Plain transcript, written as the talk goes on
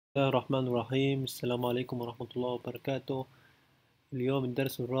الله الرحمن الرحيم. السلام عليكم ورحمة الله وبركاته. اليوم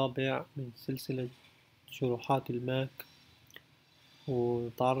الدرس الرابع من سلسلة شروحات الماك،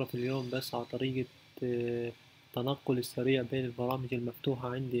 ونتعرف اليوم بس على طريقة التنقل السريع بين البرامج المفتوحة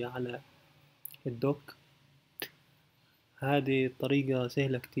عندي على الدوك. هذه الطريقة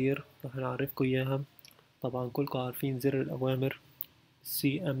سهلة كتير، راح نعرفكم إياها. طبعا كلكم عارفين زر الأوامر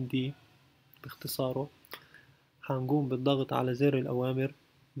CMD باختصاره. هنقوم بالضغط على زر الأوامر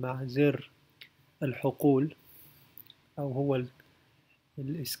مع زر الحقول، أو هو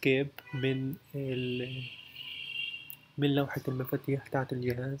الاسكيب من لوحة المفاتيح بتاعت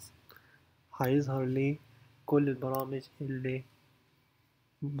الجهاز. هيظهر لي كل البرامج اللي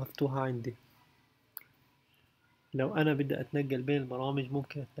مفتوحة عندي. لو أنا بدي أتنقل بين البرامج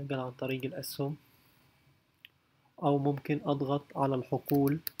ممكن أتنقل عن طريق الأسهم، أو ممكن أضغط على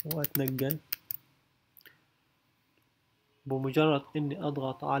الحقول وأتنقل. بمجرد إني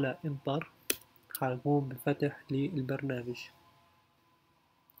أضغط على انتر هيقوم بفتح لي البرنامج.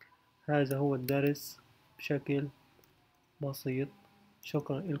 هذا هو الدرس بشكل بسيط.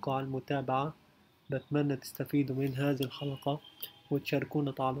 شكرا لكم على المتابعة. بتمنى تستفيدوا من هذه الحلقة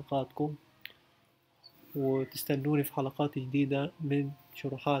وتشاركونا تعليقاتكم، وتستنوني في حلقات جديدة من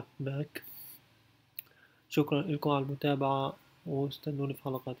شروحات ماك. شكرا لكم على المتابعة، واستنوني في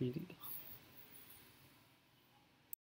حلقات جديدة.